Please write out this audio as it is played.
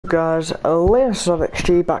guys, Linus of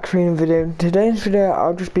XG back for another video. In today's video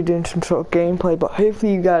I'll just be doing some sort of gameplay, but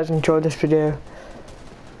hopefully you guys enjoyed this video.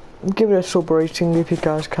 Give it a sub rating if you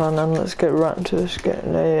guys can, and let's get right into this,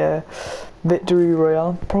 getting a victory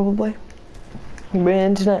royale probably. My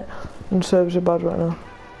internet and servers are bad right now.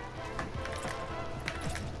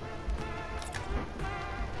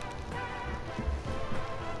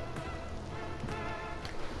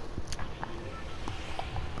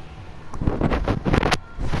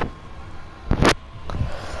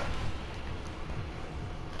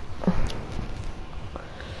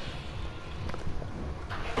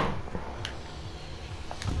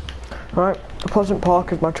 Right, Pleasant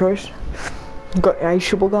Park is my choice. I've got the ice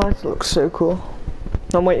shovel, guys, it looks so cool.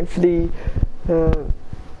 I'm waiting for the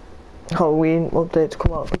Halloween update to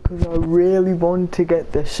come out because I really want to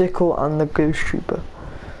get the sickle and the ghost trooper.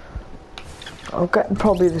 I'll get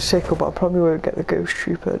probably the sickle, but I probably won't get the ghost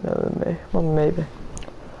trooper, no, well, maybe.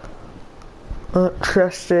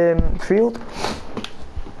 Trust field.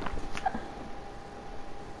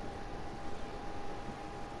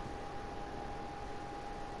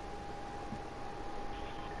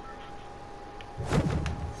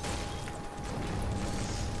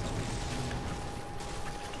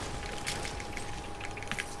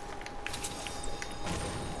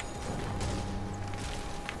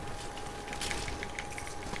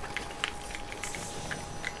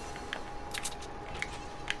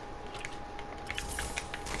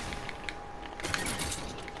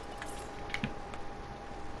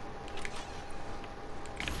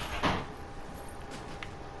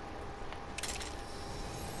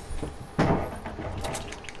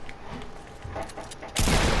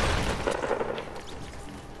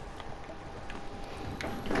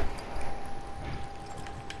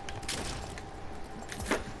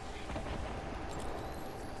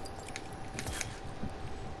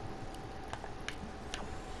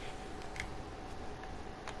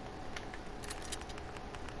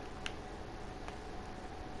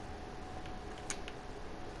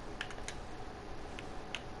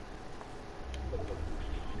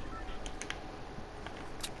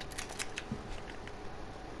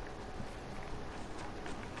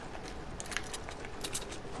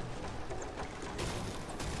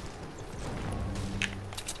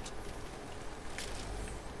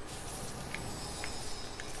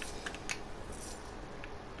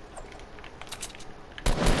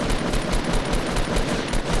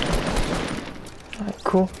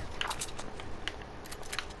 Cool.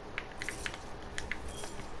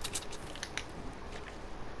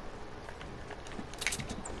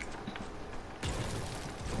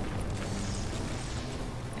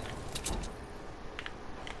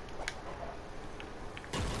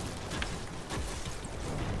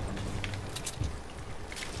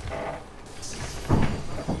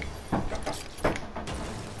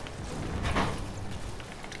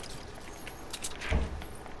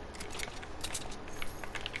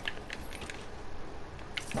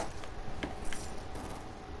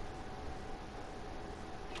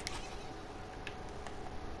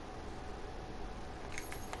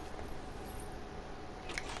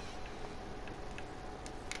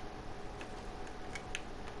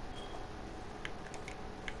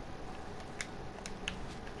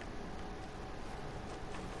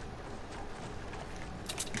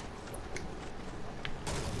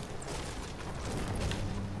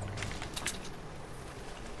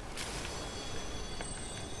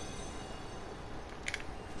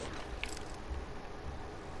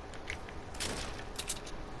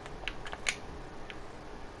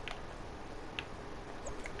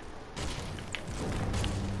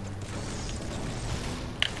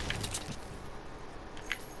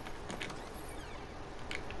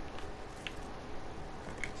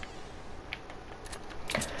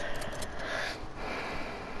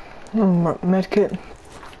 Medkit,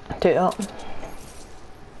 take that.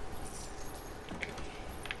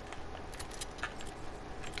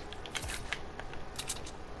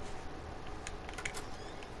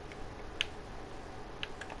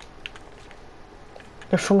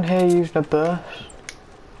 There's someone here using a burst.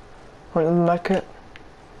 Want the medkit?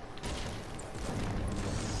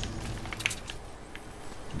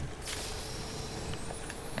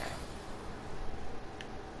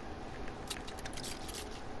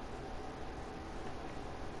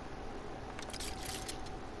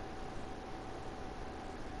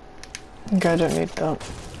 Okay, I don't need that.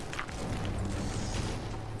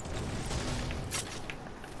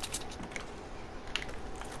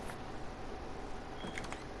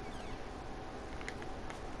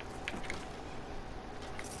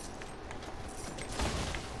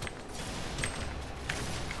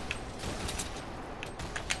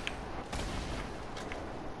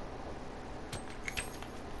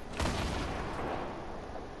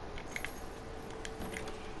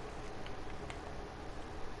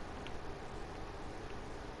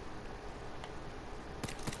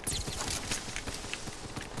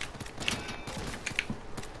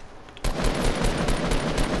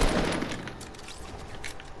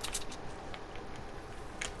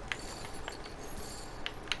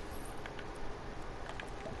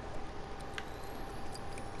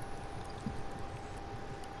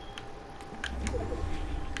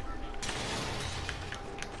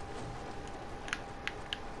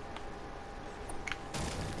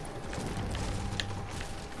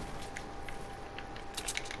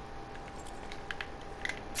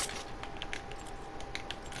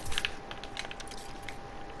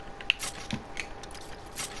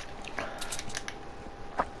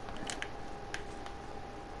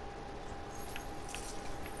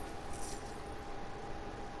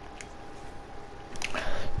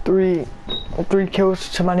 three kills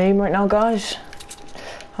to my name right now, guys.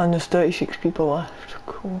 And there's 36 people left.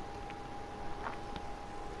 Cool.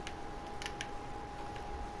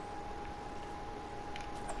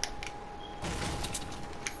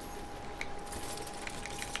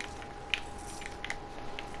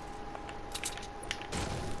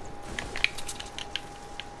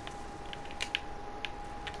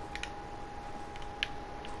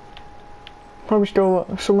 Probably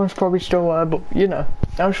still, someone's probably still there, but you know,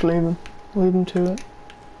 I'll just leave them to it.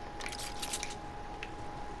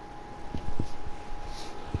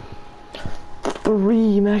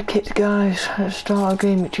 Three medkits, guys, at the start of the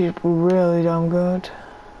game, which is really damn good.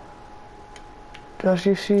 As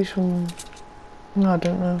you see some, I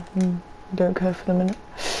don't know, don't care for the minute.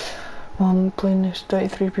 While I'm playing this,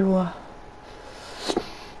 33 people are.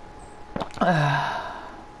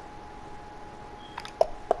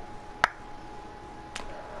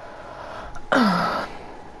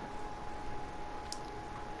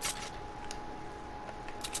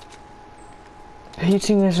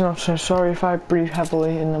 Heating is not so sorry if I breathe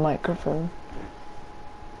heavily in the microphone.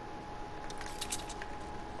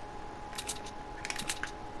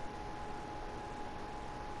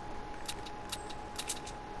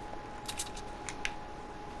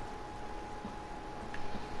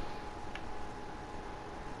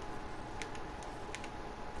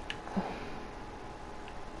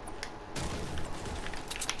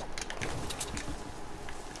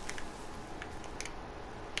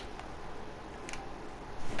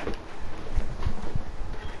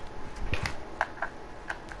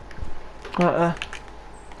 Right there.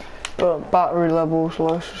 But battery level's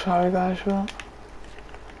low, so sorry guys for that.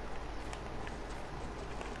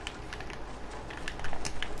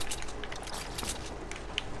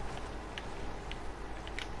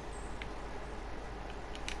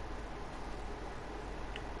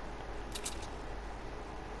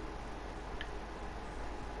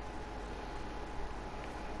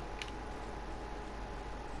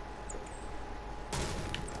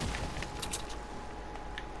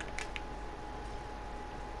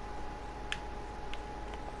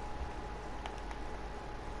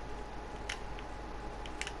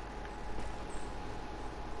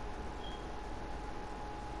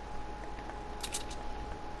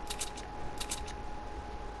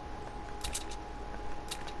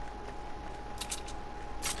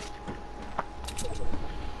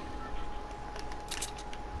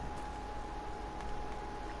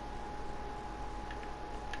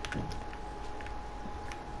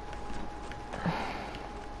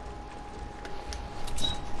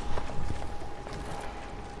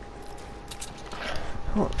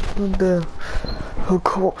 What the whole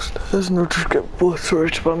corpse does not just get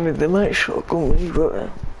obliterated by me. They might shotgun me, but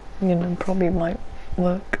you know, probably might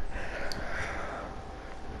work.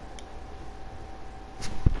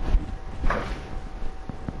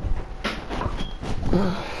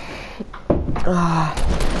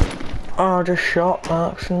 I just shot by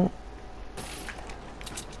accident.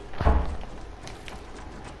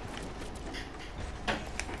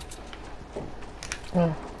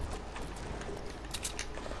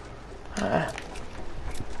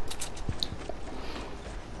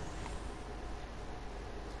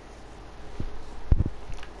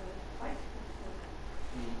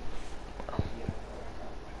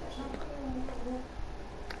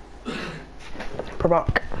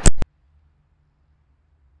 Provoke.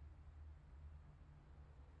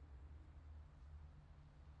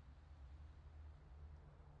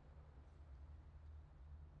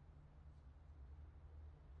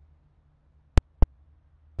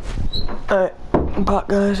 Alright, I'm back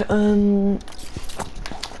guys,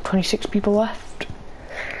 26 people left.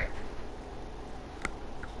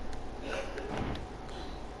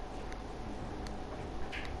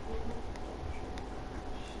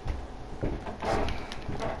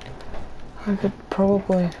 I could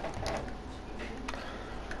probably,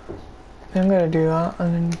 I'm gonna do that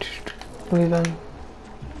and then just leave them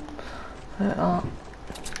like that.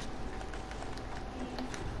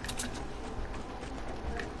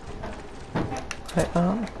 Like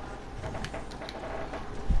that.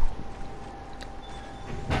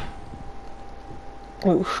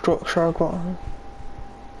 Little structure I've got.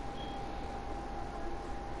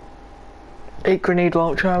 8 grenade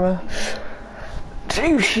launch armor,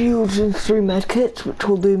 2 shields and 3 medkits, which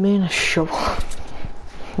will do me in a shovel.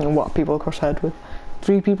 And what people across the head with.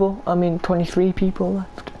 23 people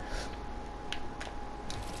left.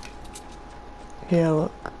 Yeah,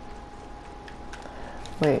 look.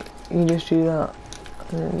 Wait, you just do that.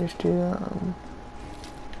 And then just do that.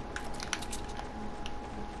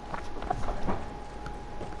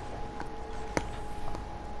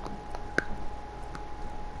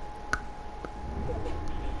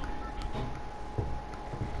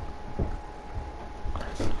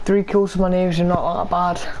 3 kills for my neighbours are not that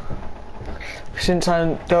bad. Since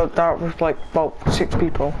that was like about 6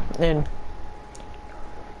 people in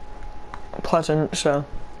Pleasant, so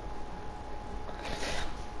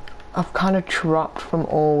I've kind of trapped from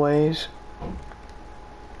always.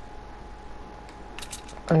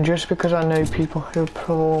 And just because I know people who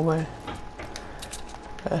probably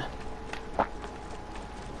not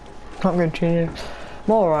going to change it.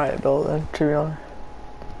 I'm alright at building, to be honest.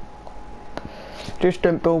 Just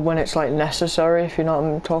don't build when it's like necessary, if you know what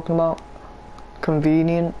I'm talking about.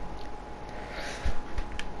 Convenient.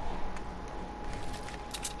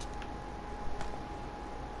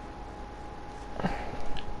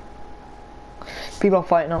 People are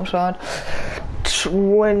fighting outside.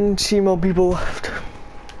 20 more people left.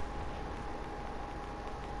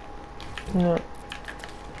 No.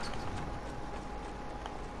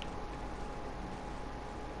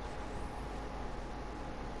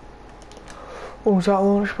 Oh, was that a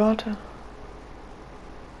launch pad?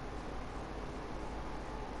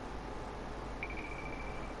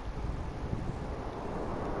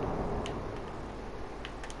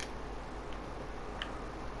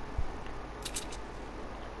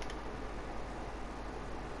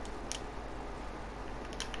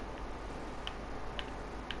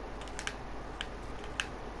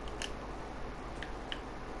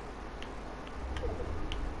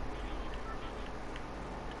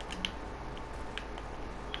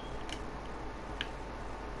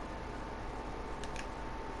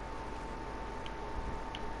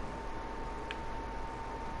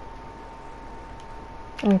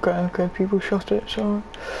 Okay, people shot it, so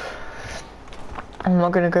I'm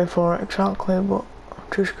not gonna go for it exactly, but I'm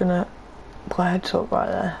just gonna play heads up right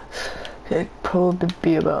there. It'd probably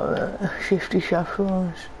be about 50 chef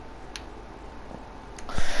rolls.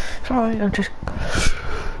 Sorry, I'm just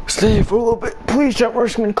stay for a little bit. Please don't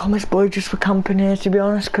rush me in the comments below just for camping here, to be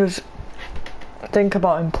honest, because think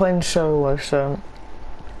about him playing solo, so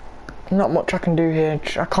not much I can do here.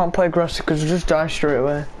 I can't play aggressive because I just die straight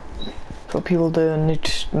away. That's what people do and they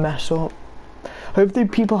just mess up. Hopefully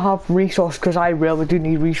people have resource, because I really do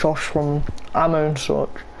need resource from ammo and such.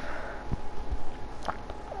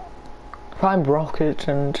 Find rockets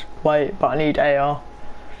and light, but I need AR.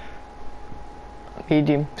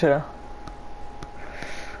 Medium, so.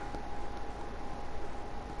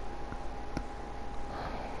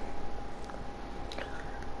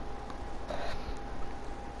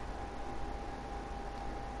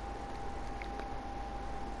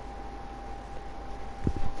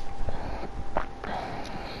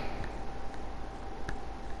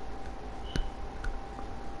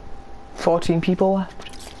 $14 people left.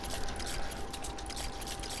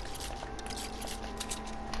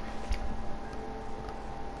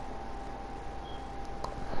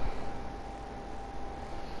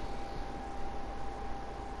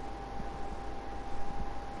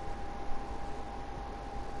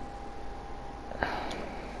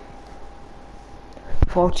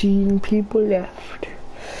 $14 people left.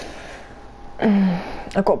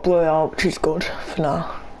 I got blown out, which is good for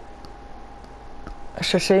now.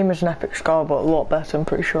 It's the same as an epic scar, but a lot better, I'm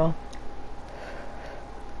pretty sure.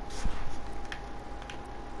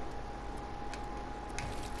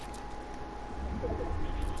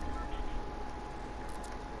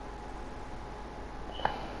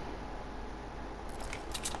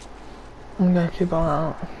 I'm gonna keep on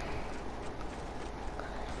out.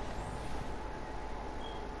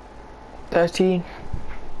 13.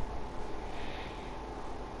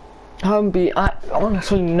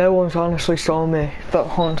 Honestly, no one's honestly saw me that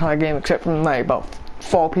whole entire game except for maybe about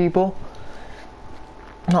 4 people.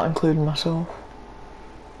 Not including myself.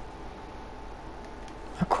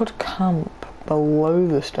 I could camp below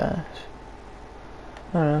the stairs.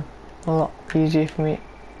 I don't know, a lot easier for me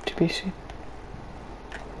to be seen.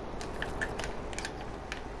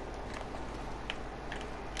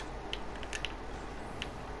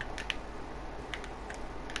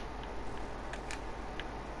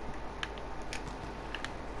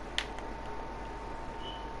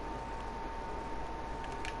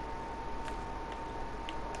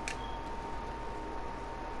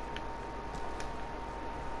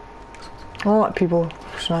 I don't like people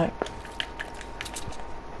snipe.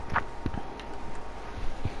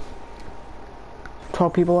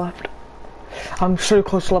 $12 people left. I'm so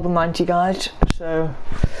close to level 90, guys. So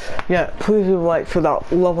yeah, please leave a like for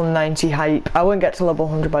that level 90 hype. I won't get to level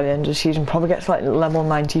 100 by the end of the season. Probably get to like level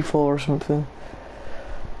 94 or something.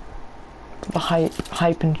 The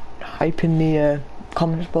hype in the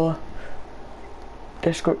comments below.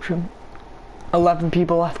 Description. 11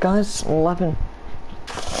 people left, guys. 11.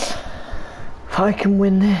 If I can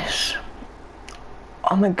win this,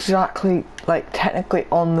 I'm exactly, like, technically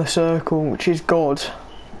on the circle, which is good.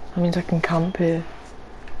 That means I can camp here.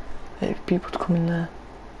 Wait for people to come in there.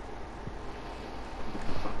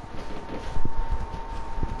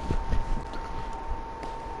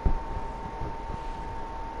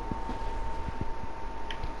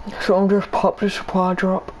 So I'm just popped the supply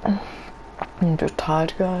drop. I'm just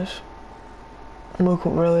tired, guys. I woke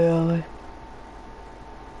up really early.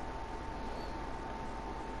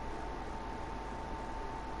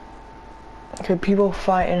 Okay, people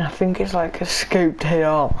fighting. I think it's like a scoped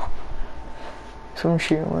AR. So I'm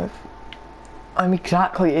shooting with. I'm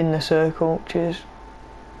exactly in the circle, which is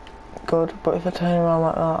good. But if I turn around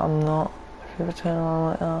like that, I'm not. If I turn around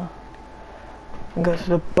like that, and go to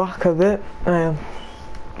the back of it, I am.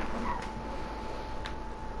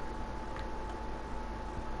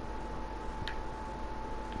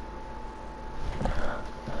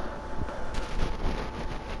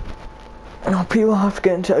 Now people have to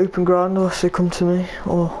get into open ground unless they come to me,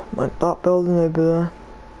 or like that building over there.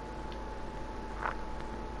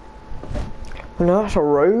 Well, no, that's a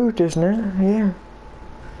road, isn't it? Yeah.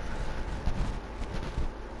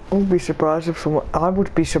 I would be surprised if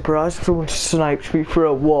someone snipes me through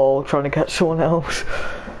a wall trying to get someone else.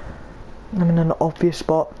 I'm in an obvious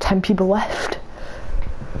spot. 10 people left.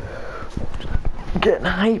 Getting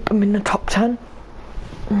hype. I'm in the top 10.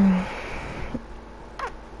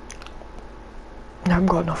 I haven't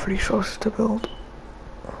got enough resources to build.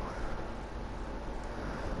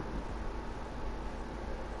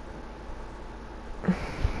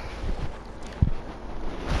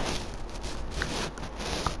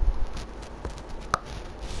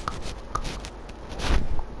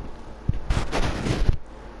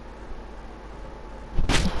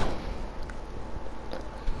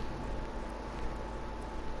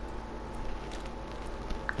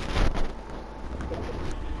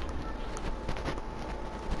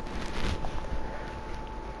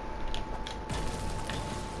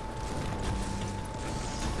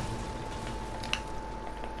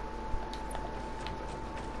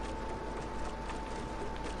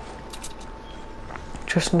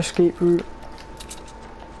 Just an escape route.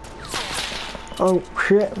 Oh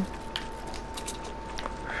shit.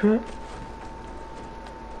 Shit.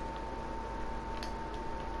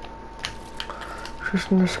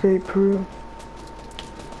 Just an escape route.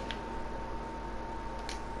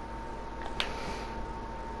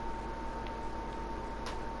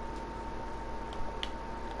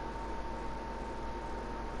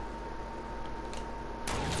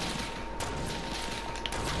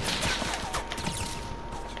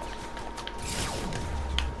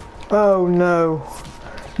 Oh no,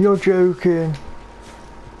 you're joking.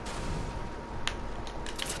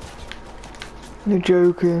 You're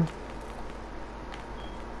joking.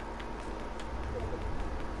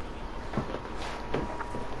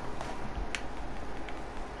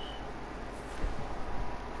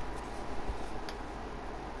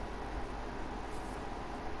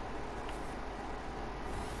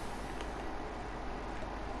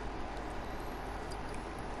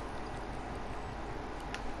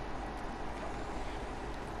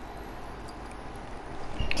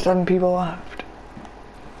 Seven people left.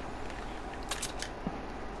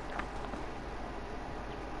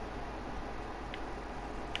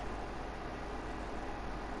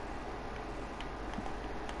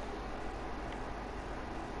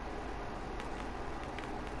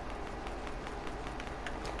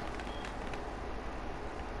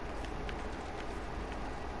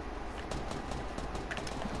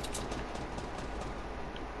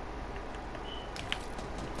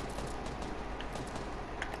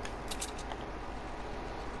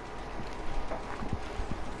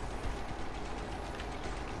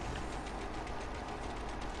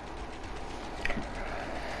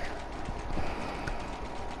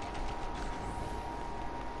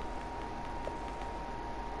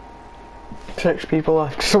 Six people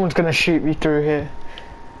left. Someone's gonna shoot me through here.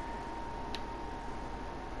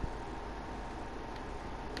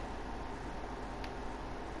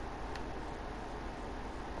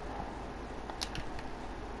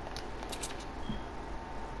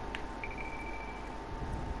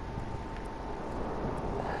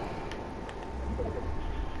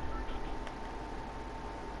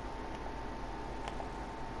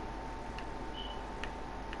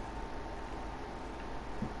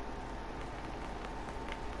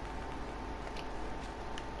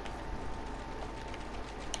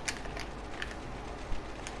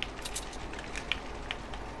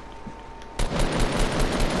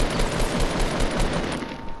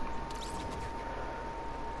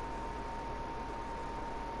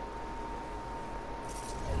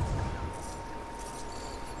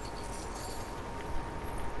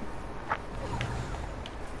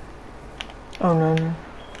 Oh no, no.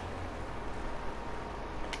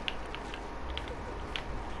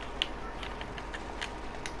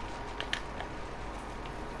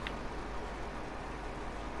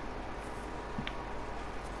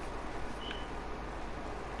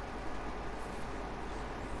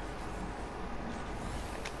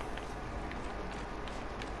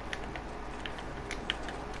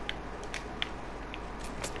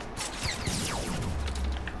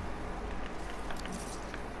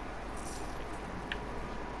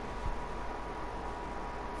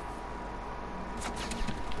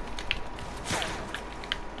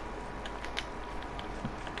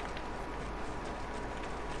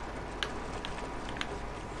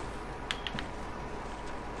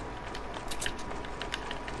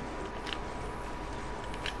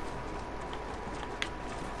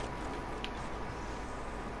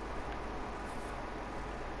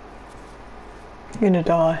 You're gonna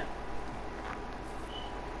die.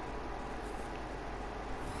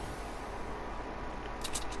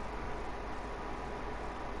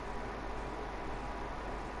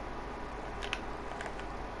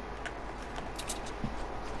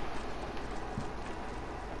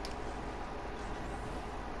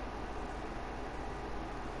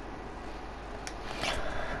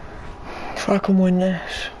 If I can win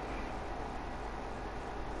this.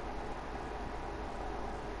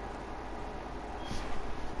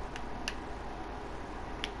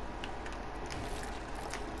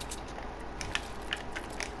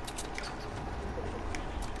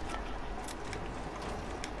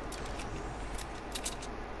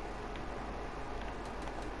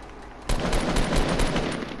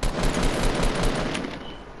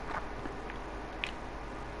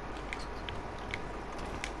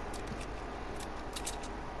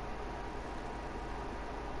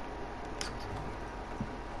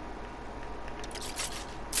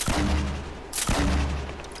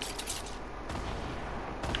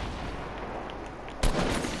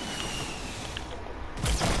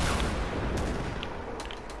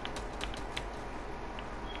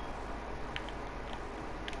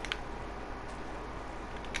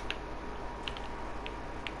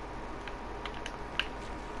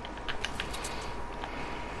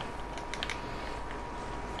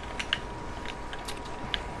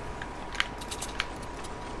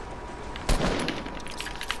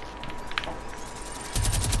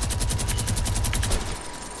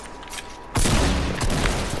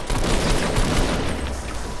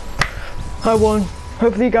 I won.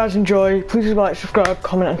 Hopefully you guys enjoy. Please like, subscribe,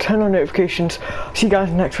 comment and turn on notifications. See you guys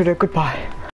in the next video. Goodbye.